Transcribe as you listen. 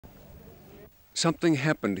Something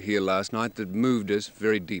happened here last night that moved us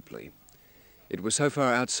very deeply. It was so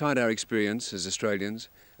far outside our experience as Australians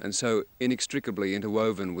and so inextricably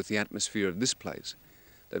interwoven with the atmosphere of this place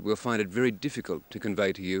that we'll find it very difficult to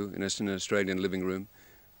convey to you in an Australian living room,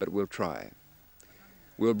 but we'll try.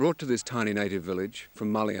 We were brought to this tiny native village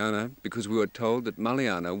from Maliana because we were told that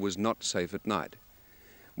Maliana was not safe at night.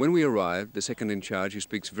 When we arrived, the second in charge, who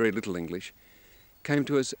speaks very little English, came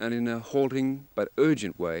to us and in a halting but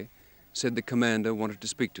urgent way said the commander wanted to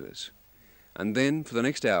speak to us. And then, for the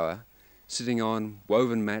next hour, sitting on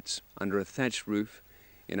woven mats under a thatched roof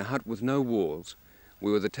in a hut with no walls,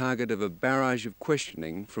 we were the target of a barrage of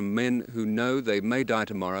questioning from men who know they may die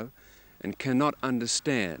tomorrow and cannot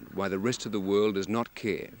understand why the rest of the world does not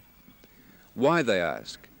care. Why, they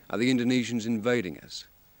ask, are the Indonesians invading us?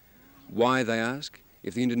 Why, they ask,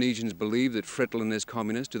 if the Indonesians believe that Fretilin is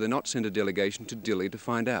communist, do they not send a delegation to Dili to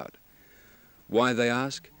find out? Why, they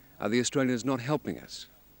ask, are the Australians not helping us?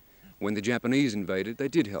 When the Japanese invaded, they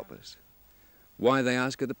did help us. Why, they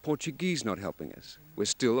ask, are the Portuguese not helping us? We're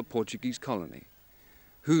still a Portuguese colony.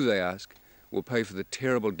 Who, they ask, will pay for the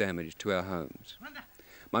terrible damage to our homes?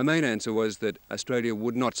 My main answer was that Australia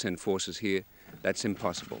would not send forces here. That's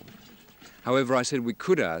impossible. However, I said we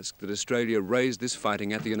could ask that Australia raise this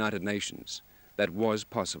fighting at the United Nations. That was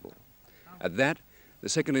possible. At that, the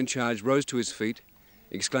second in charge rose to his feet,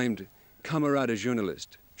 exclaimed, "Camarada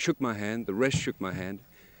journalist," shook my hand, the rest shook my hand,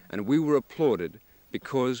 and we were applauded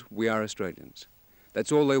because we are Australians.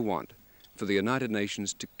 That's all they want, for the United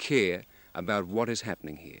Nations to care about what is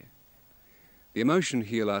happening here. The emotion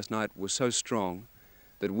here last night was so strong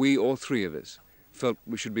that we, all three of us, felt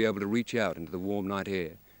we should be able to reach out into the warm night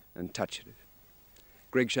air and touch it.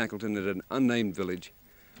 Greg Shackleton at an unnamed village,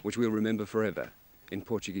 which we'll remember forever in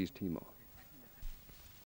Portuguese Timor.